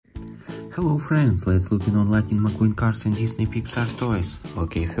Hello friends, let's look in on Lightning McQueen cars and Disney Pixar toys.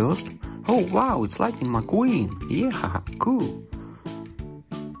 Okay, first. Oh wow, it's Lightning McQueen. Yeah, cool.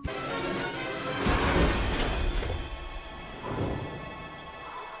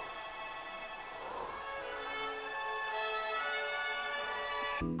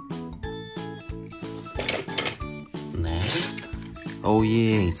 Next. Oh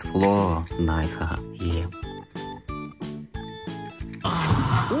yeah, it's Flo. Nice, haha, yeah.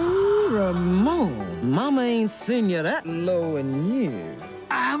 Ramon, Mama ain't seen you that low in years.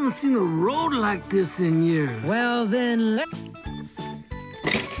 I haven't seen a road like this in years. Well then,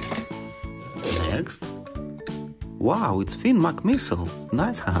 Next. Wow, it's Finn McMissile.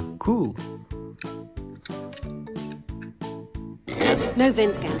 Nice, haha, cool. No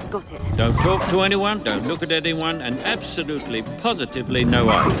VIN scans, got it. Don't talk to anyone, don't look at anyone, and absolutely, positively no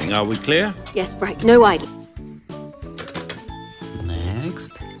idling. Are we clear? Yes, right, no idling.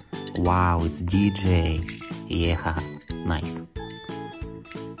 Next. Wow, it's DJ. Yeah, nice.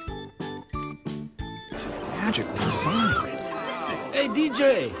 It's a magical sign. Hey,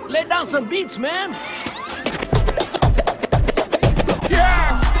 DJ, lay down some beats, man.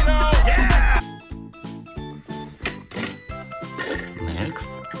 Next.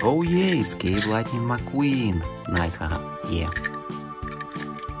 Oh yeah, it's Cave Lightning McQueen. Nice, haha, yeah.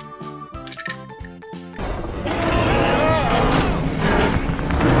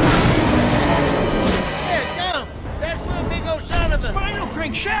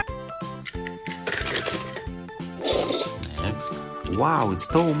 Next. Wow, it's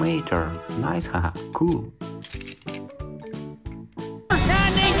Tomater. Nice, haha, cool. I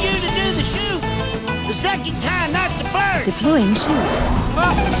need you to do the shoot. The second time, not the first. Deploying shoot.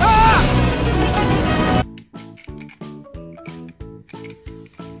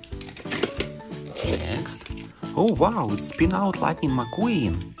 Next. Oh wow, it's Spin Out Lightning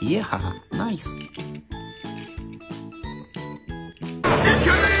McQueen. Yeah, haha, nice.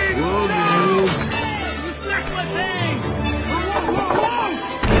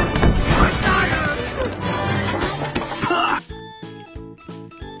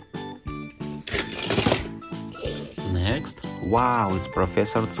 Next. Wow, it's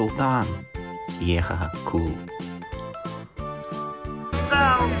Professor Sultan. Yeah, haha, cool.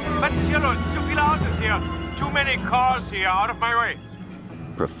 Let's stupid houses here. Too many cars here, out of my way.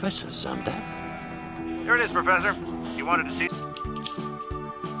 Professor Zandap? Here it is, Professor. You wanted to see?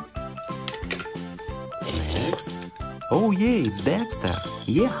 Next. Oh yeah, it's Dexter.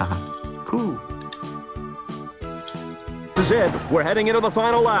 Yeah, haha, cool. This is it. We're heading into the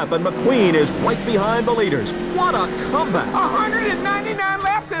final lap, and McQueen is right behind the leaders. What a comeback! 199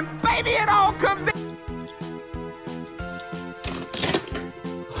 laps, and baby, it all comes down.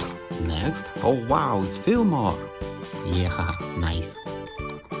 Next. Oh wow, it's Fillmore. Yeah, haha, nice.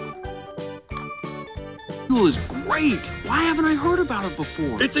 Fuel is great. Why haven't I heard about it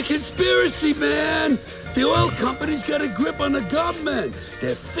before? It's a conspiracy, man. The oil company's got a grip on the government.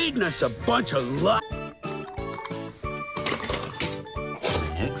 They're feeding us a bunch of lies.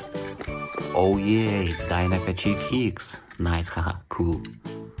 Next. Oh yeah, it's Dinoco Chick Hicks. Nice, haha, cool.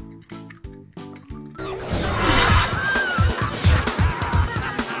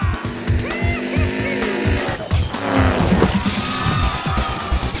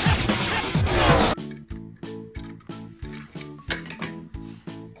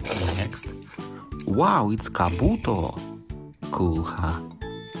 Next. Wow, it's Kabuto. Cool, huh?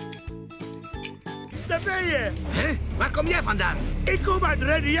 Daar ben je. Hè? Waar kom jij vandaan? Ik kom uit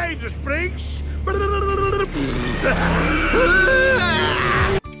Radiator Springs.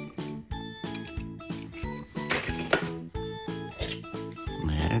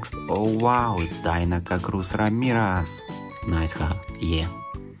 Next. Oh wow, it's Dinoco Cruz Ramirez. Nice, haha, yeah.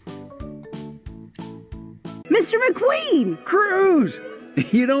 Mr. McQueen! Cruz!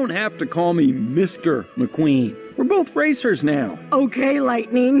 You don't have to call me Mr. McQueen. We're both racers now. Okay,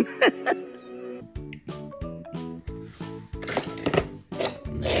 Lightning.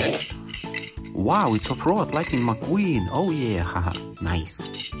 Next. Wow, it's Off-Road Lightning McQueen. Oh yeah, haha, nice.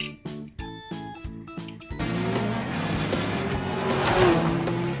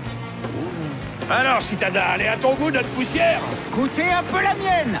 Alors, citadin, elle est à ton goût, notre poussière? Goûtez un peu la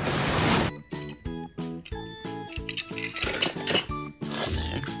mienne.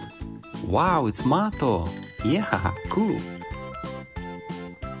 Next. Wow, it's Mato. Yeah, haha, cool.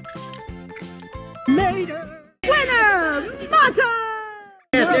 Winner! Motto!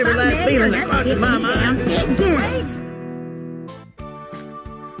 Yes, every last feeling that crosses my mind.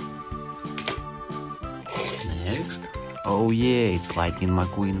 Next. Oh yeah, it's Lightning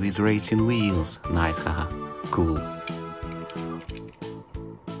McQueen with racing wheels. Nice, haha, cool.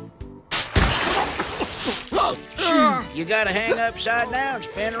 You gotta hang upside down,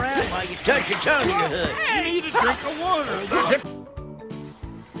 spin around while you touch your tongue to your hood. You need a drink of water.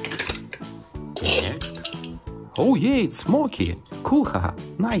 Next. Oh yeah, it's Smokey. Cool, haha.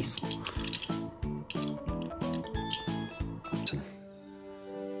 Nice.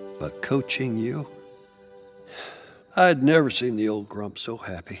 But coaching you, I'd never seen the old grump so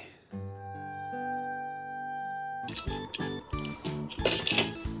happy.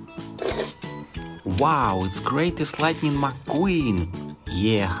 Wow, it's greatest Lightning McQueen.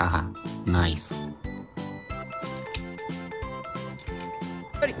 Yeah, haha. Nice.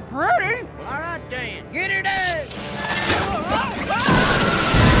 Ready? All right, Dan. Get her done.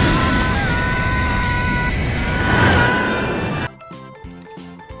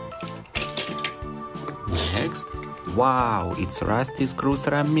 Next. Wow, it's Rusty's Cruz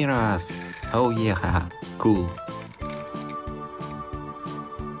Ramirez. Oh yeah, haha. Cool.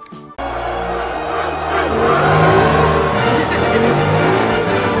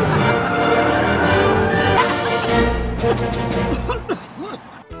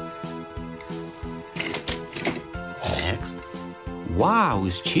 Next. Wow,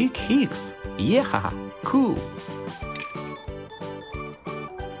 it's Chick Hicks. Yeah, haha. Cool.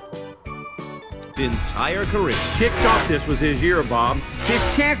 Entire career. Chick thought this was his year, Bob. His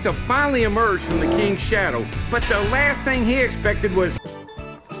chance to finally emerge from the King's shadow. But the last thing he expected was...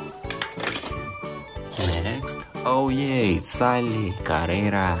 Next. Oh yeah, it's Sally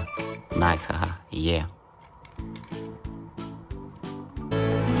Carrera. Nice, haha. Yeah.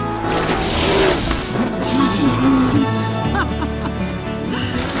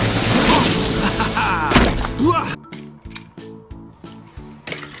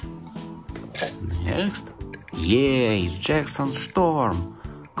 Next. Yeah, it's Jackson Storm.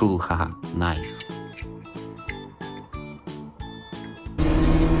 Cool, haha. Nice.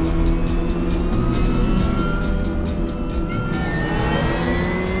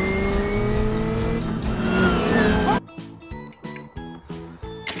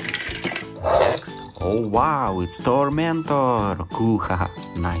 Next. Oh wow, it's Tormentor. Cool, haha.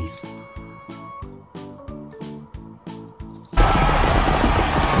 Nice.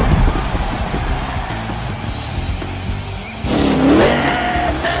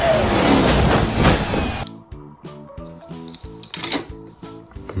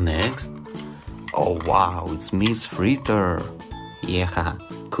 Next. Oh wow, it's Miss Fritter. Yeah,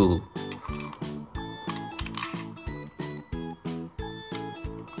 cool.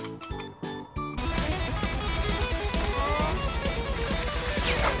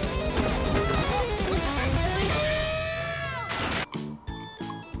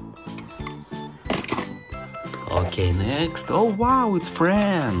 Okay, next. Oh wow, it's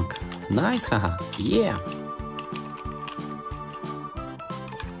Frank. Nice, haha. Yeah.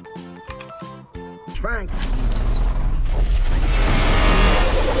 Frank.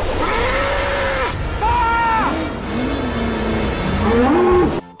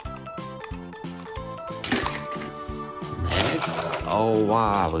 Next. Oh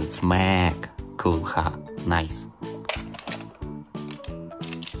wow, it's Mac. Cool, ha. Nice.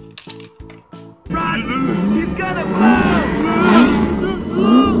 Run! He's gonna blow!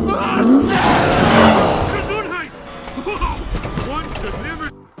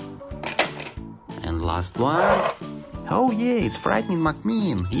 And last one. Oh yeah, it's Frightening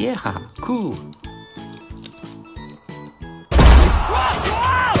McQueen. Yeah, cool.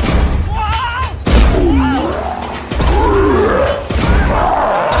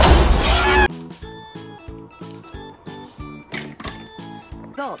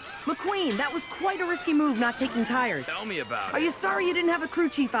 McQueen, that was quite a risky move not taking tires. Tell me about it. Are you sorry you didn't have a crew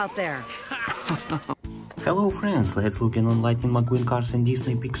chief out there? Hello friends, let's look in on Lightning McQueen cars and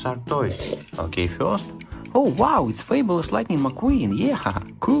Disney Pixar toys. Okay, first. Oh wow, it's fabulous Lightning McQueen. Yeah,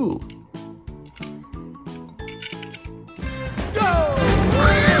 cool.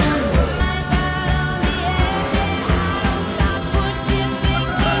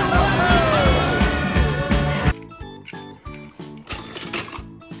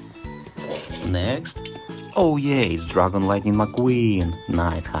 Next. Oh yeah, it's Dragon Lightning McQueen.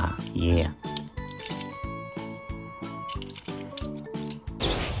 Nice, huh? Yeah.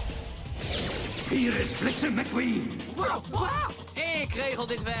 Hier is Bliksem McQueen. Wow, wow. Ik regel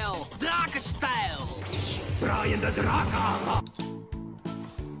dit wel. Drakenstijl. Draaiende draken.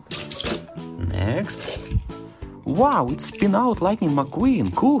 Next. Wow, it's Spin Out Lightning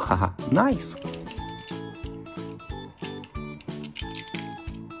McQueen. Cool, haha. Nice.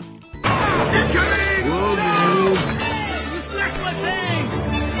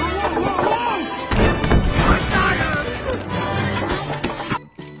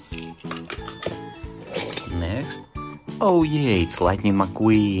 Oh yeah, it's Lightning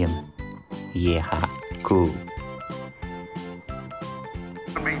McQueen. Yeah, cool.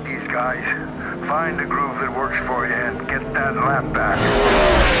 Beat these guys. Find the groove that works for you and get that lap back.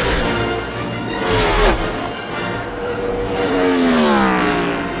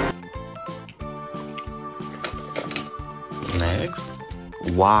 Next.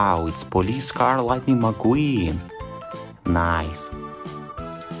 Wow, it's police car Lightning McQueen. Nice.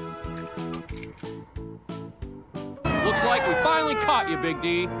 Looks like we finally caught you, Big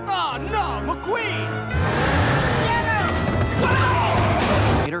D. Oh, no, McQueen!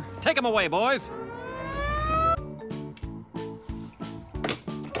 Peter, take him away, boys.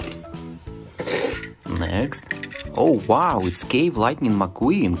 Next. Oh wow, it's Cave Lightning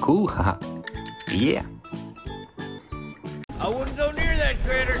McQueen. Cool, haha. Yeah. I wouldn't go near that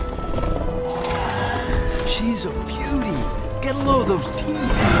critter. She's a beauty. Get a load of those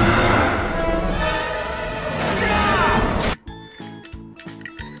teeth.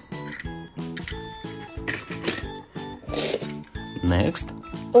 Next.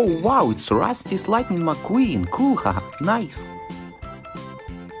 Oh wow, it's Rusty's Lightning McQueen. Cool, haha. Nice.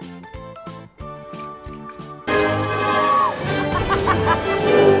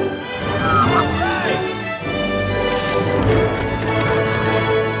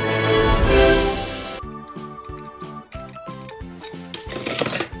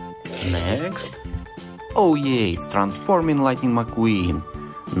 Next. Oh yeah, it's Transforming Lightning McQueen.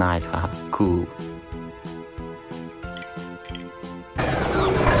 Nice, haha, cool.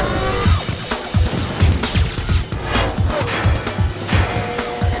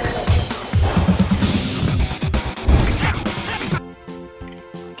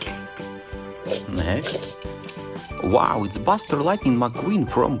 Next. Wow, it's Buster Lightning McQueen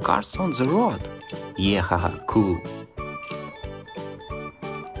from Cars on the Road. Yeah, haha, cool.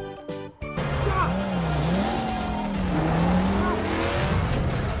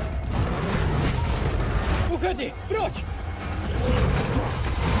 Уходи, прочь!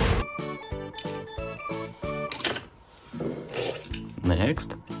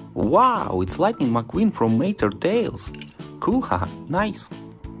 Next. Wow, it's Lightning McQueen from Mater Tales. Cool, haha, nice.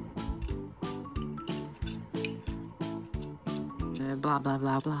 Blah, blah,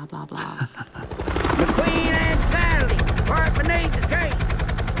 blah, blah, blah, blah. McQueen and Sally, part beneath the tree.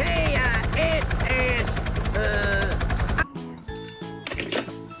 K-I-S-S,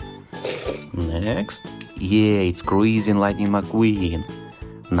 Next. Yeah, it's Cruising Lightning McQueen.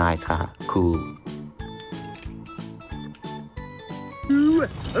 Nice, haha, cool.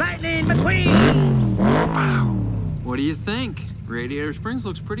 Lightning McQueen! Wow. What do you think? Radiator Springs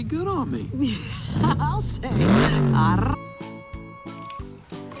looks pretty good on me. I'll say.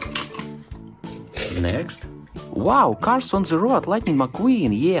 Next. Wow, Cars on the Road Lightning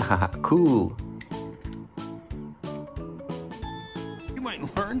McQueen. Yeah, haha, cool. You might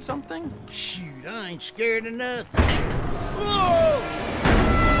learn something? Shoot, I ain't scared of nothing. Whoa!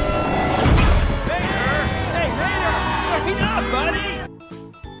 Vader! Hey, Vader! Wait up, buddy!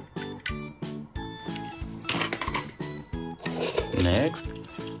 Next.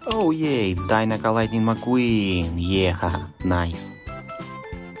 Oh yeah, it's Dinoco Lightning McQueen. Yeah, haha, nice.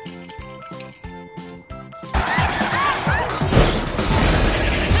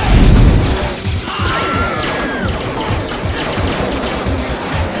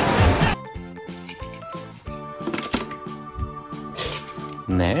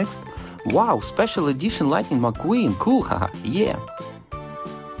 Next. Wow, special edition Lightning McQueen. Cool, haha, yeah.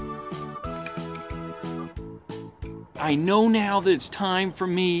 I know now that it's time for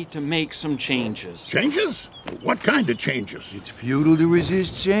me to make some changes. Changes? What kind of changes? It's futile to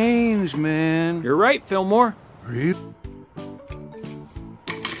resist change, man. You're right, Fillmore.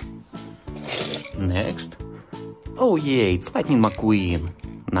 Next. Oh yeah, it's Lightning McQueen.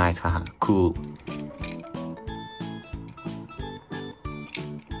 Nice, haha, cool.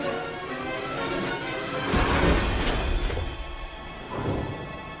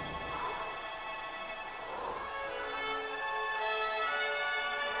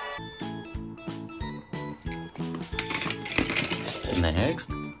 Next.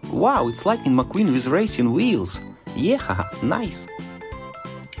 Wow, it's Lightning McQueen with racing wheels. Yeah, haha, nice.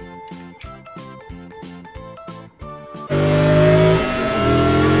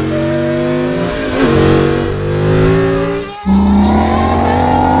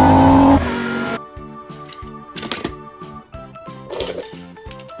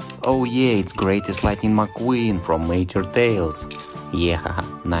 Oh yeah, it's Greatest Lightning McQueen from Mater Tales. Yeah, haha,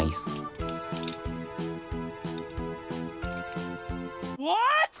 nice.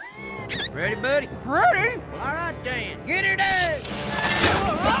 What? Ready, buddy? Ready? Well, all right, then. Get her done!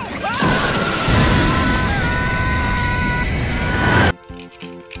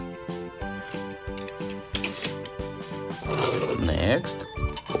 Next.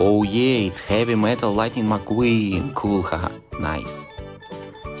 Oh yeah, it's heavy metal Lightning McQueen. Cool, haha, nice.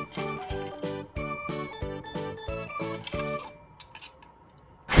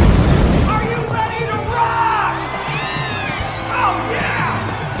 Are you ready to rock? Oh yeah!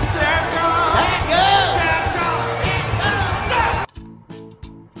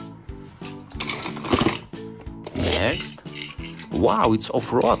 Next. Wow, it's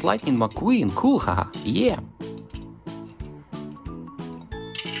off-road Lightning McQueen. Cool, haha, yeah.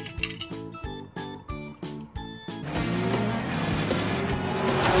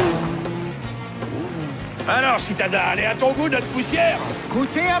 Alors, citadin, elle est à ton goût, notre poussière?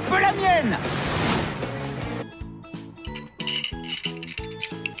 Goûtez un peu la mienne!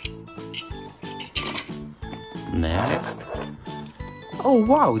 Next. Oh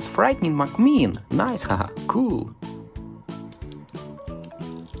wow, it's frightening McQueen. Nice, haha, cool.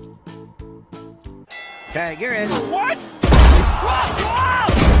 Okay, you're in. What?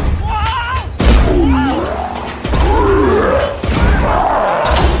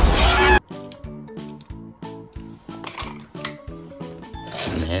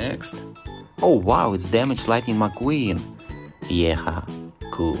 Next. Oh wow, it's damaged Lightning McQueen. Yeah, haha,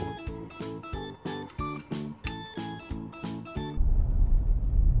 cool.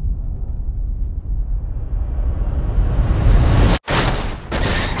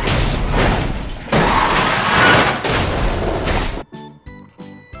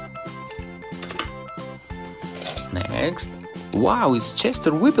 Next. Wow, it's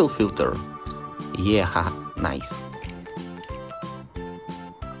Chester Whipple filter. Yeah, haha, nice.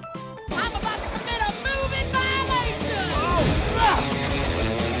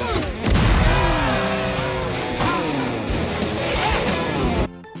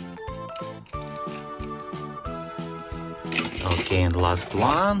 Okay, and last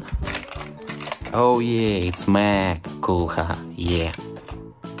one. Oh yeah, it's Mac. Cool, haha, yeah.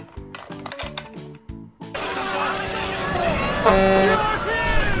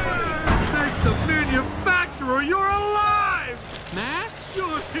 Thank the manufacturer, you're alive! Max,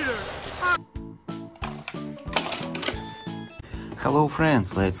 you're here! Hello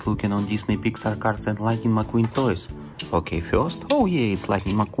friends, let's look in on Disney Pixar cards and Lightning McQueen toys. Okay, first, oh yeah, it's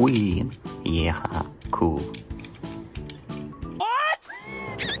Lightning McQueen. Yeah, haha, cool.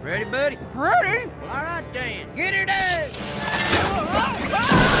 Ready, buddy? Ready? All right, Dan. Get her done.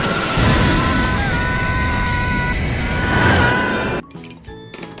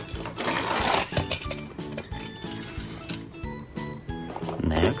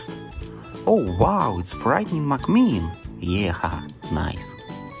 Next. Oh wow, it's frightening McQueen. Yeah, haha, nice.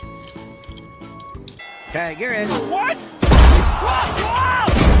 Okay, you're in. What?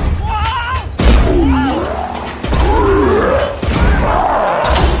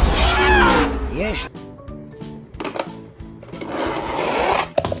 Yes.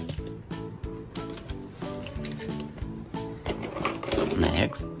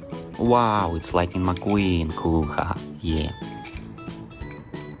 Next. Wow, it's Lightning McQueen. Cool, haha, yeah.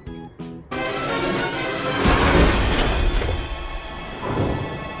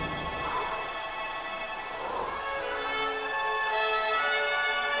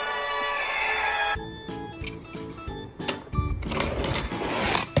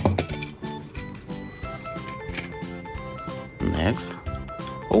 Next.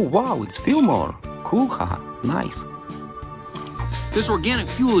 Oh wow, it's Fillmore. Cool, haha, nice. This organic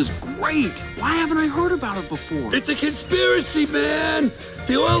fuel is great. Why haven't I heard about it before? It's a conspiracy, man.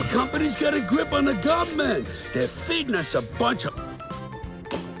 The oil company's got a grip on the government. They're feeding us a bunch of...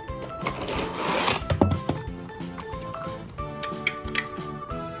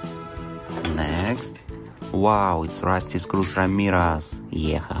 Next. Wow, it's Rusty's Cruz Ramirez.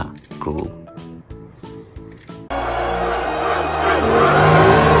 Yeah, haha, cool.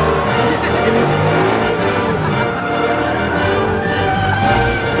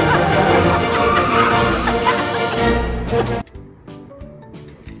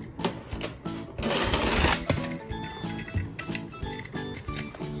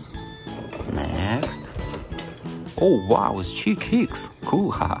 Next. Oh wow, it's Chick Hicks.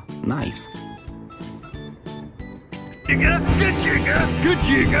 Cool, haha, nice. Good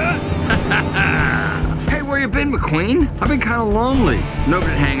jigger. Hey, where you been, McQueen? I've been kind of lonely.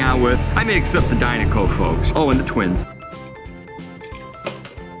 Nobody to hang out with. I mean, except the Dinoco folks. Oh, and the twins.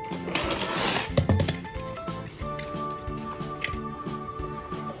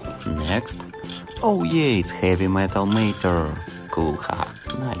 Next. Oh yeah, it's Heavy Metal Mater. Cool, haha,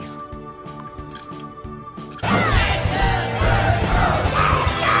 nice.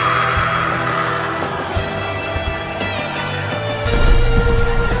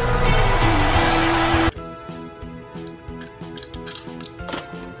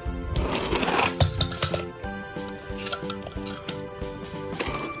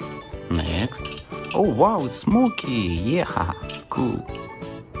 Next. Oh wow, it's smoky. Yeah, cool.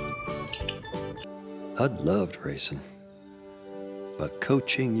 I'd loved racing, but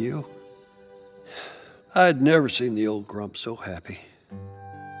coaching you, I'd never seen the old grump so happy.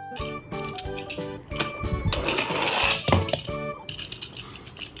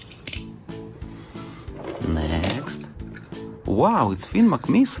 Next. Wow, it's Finn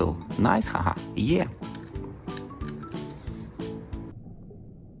McMissile. Nice, haha. Yeah.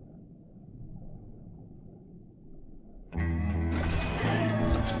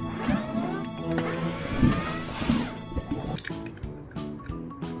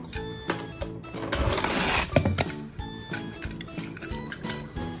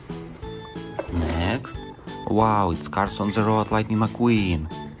 Next. Wow, it's Cars on the Road Lightning McQueen.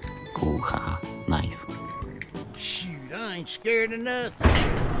 Cool, haha. Nice. Shoot, I ain't scared of nothing.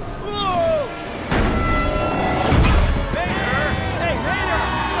 Whoa! Hey, Raider!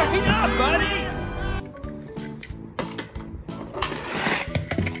 Wait up, buddy!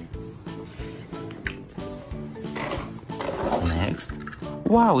 Next.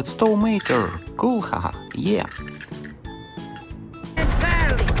 Wow, it's Tomater. Cool, haha. Yeah. And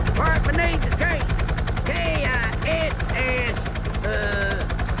Sally, park beneath the tree. K-I-S-S-I-N-T.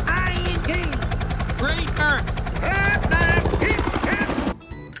 Raider!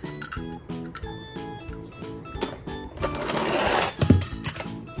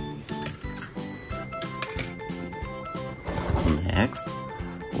 Next.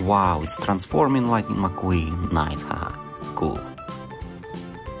 Wow, it's Transforming Lightning McQueen. Nice, haha. Cool.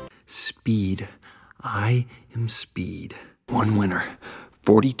 Speed. I am speed. One winner,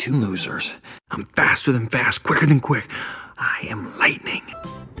 42 losers. I'm faster than fast, quicker than quick. I am lightning.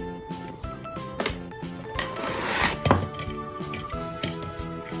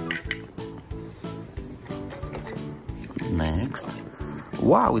 Next.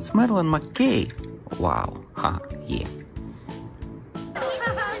 Wow, it's Marilyn McKay. Wow, haha, yeah.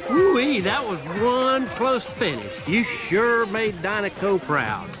 Ooh-wee, that was one close finish. You sure made Dinoco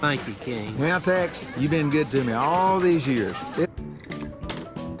proud. Thank you, King. Well, Tex, you've been good to me all these years.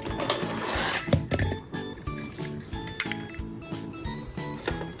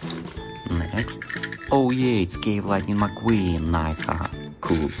 Next. Oh yeah, it's Cave Lightning McQueen. Nice, haha.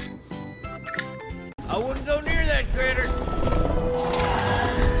 Cool. I wouldn't go near that critter.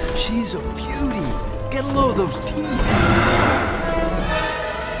 She's a beauty. Get a load of those teeth.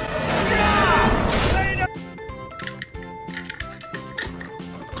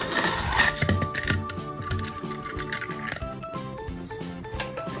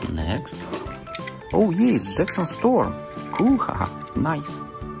 Next. Oh yeah, it's Jackson Storm. Cool, haha. Nice.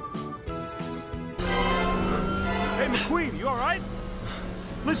 Hey, McQueen, you alright?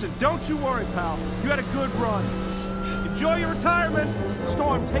 Listen, don't you worry, pal. You had a good run. Enjoy your retirement.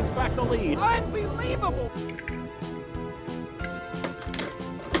 Storm takes back the lead. Unbelievable!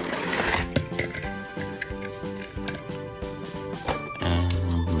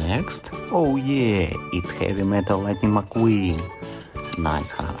 And next. Oh yeah, it's Heavy Metal Lightning McQueen. Nice,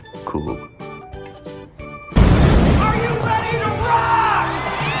 haha. Cool. Are you ready to rock?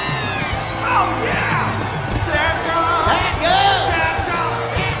 Oh yeah!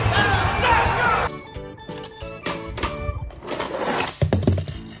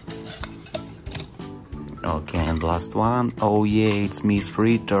 Okay, and last one. Oh yeah, it's Miss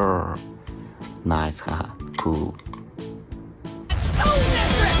Fritter. Nice, haha. Cool.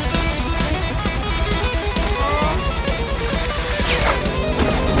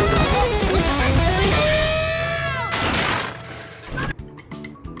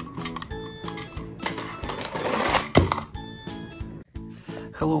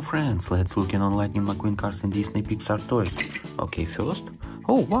 Hello friends, let's look in on Lightning McQueen cars and Disney Pixar toys. Okay, first.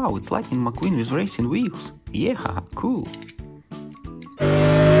 Oh wow, it's Lightning McQueen with racing wheels. Yeah, haha, cool.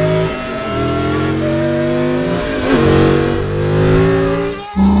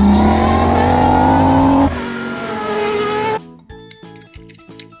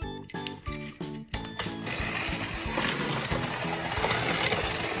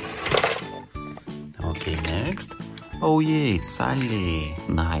 Okay, next. Oh yeah, it's Sally.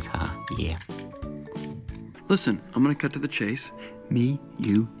 Nice, huh? Yeah. Listen, I'm gonna cut to the chase. Me,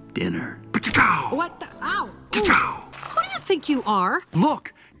 you, dinner. What the? Ow! Who do you think you are?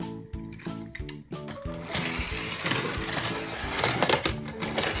 Look!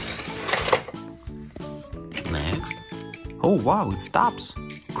 Next. Oh wow, it stops.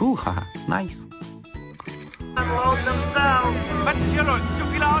 Cool, haha. Nice. Unload themselves. But too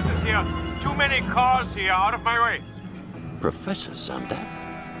viel Autos here. Too many cars here. Out of my way. Professor Zandap.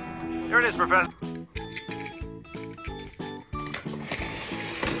 Here it is, Professor.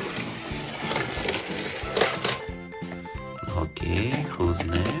 Okay, who's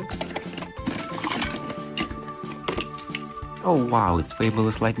next? Oh wow, it's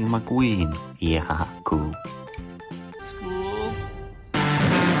Fabulous Lightning McQueen. Yeah, haha, cool. School.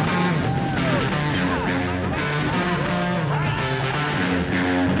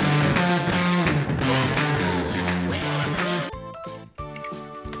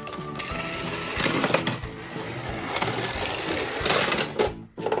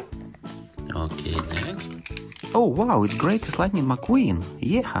 Okay, next. Oh wow, it's Greatest Lightning McQueen.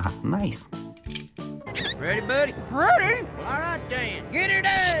 Yeah, haha, nice. Ready, buddy? Ready? All right, Dan. Get her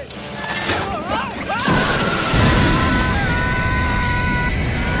done.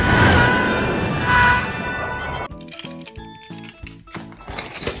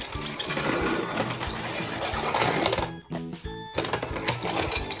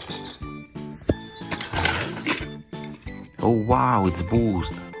 Oh wow, it's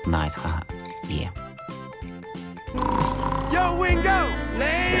Boost. Nice, haha. Yeah. Yo, Wingo!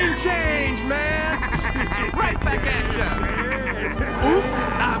 Lane change, man! Right back at ya! Oops,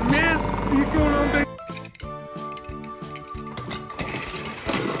 I missed! You going on big?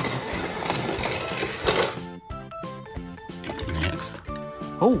 Next.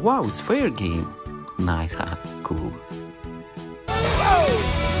 Oh wow, it's Fair Game. Nice, haha, cool.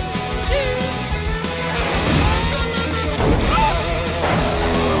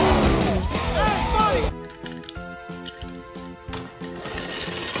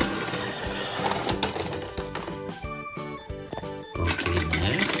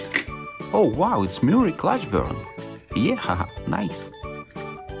 Oh wow, it's Murray Clutchburn. Yeah, haha, nice.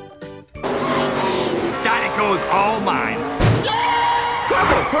 Dinoco's all mine.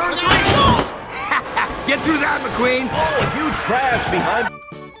 Trouble, turn 3! Get through that, McQueen! Oh, a huge crash behind.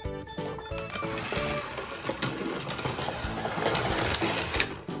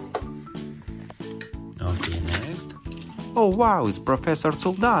 Okay, next. Oh wow, it's Professor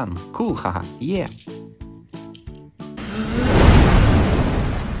Sultan. Cool, haha, yeah.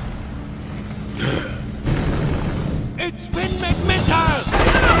 It's Finn McMissile!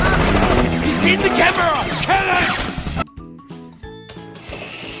 He's in the camera! Kill him!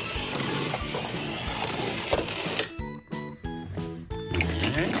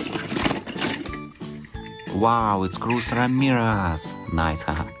 Next. Wow, it's Cruz Ramirez. Nice,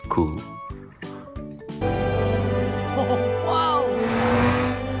 haha, cool. Oh, wow!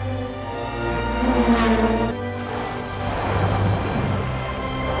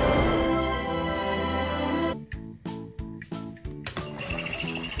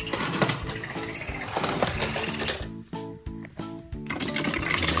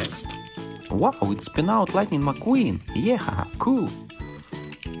 Wow, it's Spin Out Lightning McQueen. Yeah, haha, cool.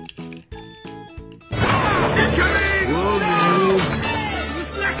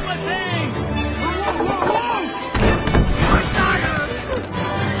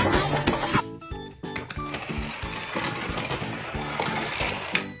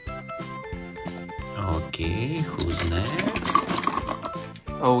 Okay, who's next?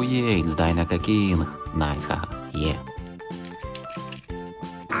 Oh yeah, it's Dinoco King. Nice, haha, yeah.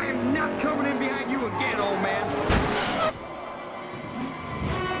 I am not coming in behind you again, old man.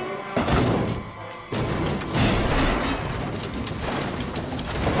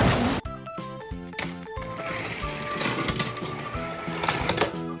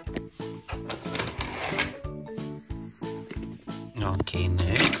 Okay,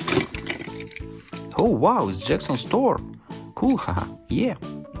 next. Oh wow, it's Jackson Storm. Cool, haha, yeah.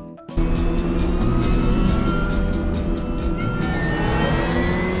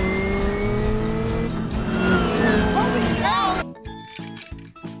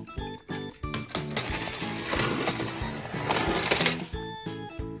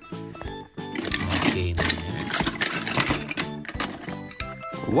 Okay, next.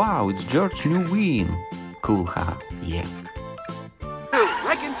 Wow, it's George Newwin. Cool, haha, yeah.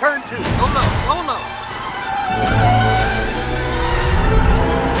 Reckon turn 2. Go low, go low.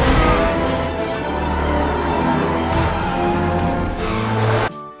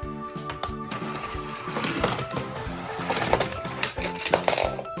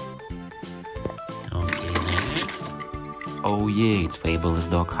 Okay, next. Oh yeah, it's Fabulous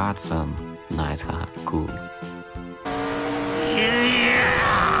Doc Hudson. Nice, haha, cool.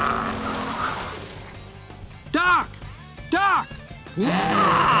 Doc! Doc!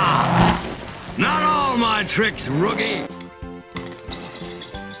 Not all my tricks, rookie.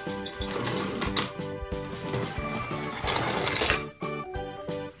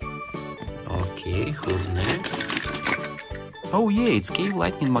 Okay, who's next? Oh yeah, it's Cave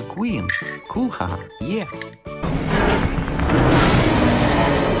Lightning McQueen. Cool, haha, yeah.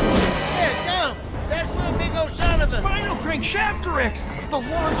 Yeah, dumb. That's one big old son of a... Spinal crank shaft the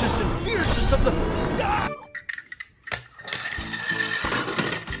largest and fiercest of the...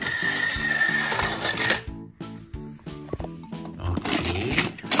 Okay,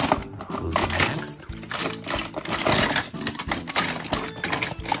 who's next?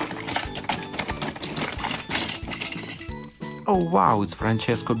 Oh wow, it's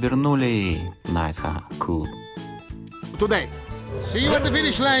Francesco Bernoulli. Nice, huh? Cool. Today. See you at the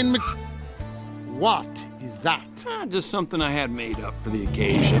finish line, What is that? Just something I had made up for the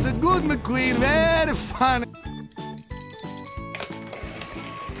occasion. It's a good McQueen, very fun.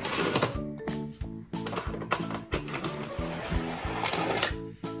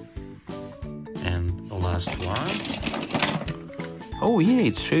 And the last one. Oh yeah,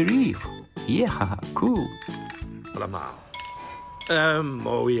 it's Sheriff. Yeah, cool. Allemaal.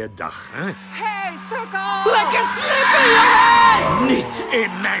 Mooie dag, hè? Hey, Circle! Lekker slippen, jongens! Niet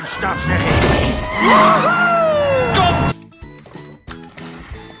in mijn stad, zeg ik!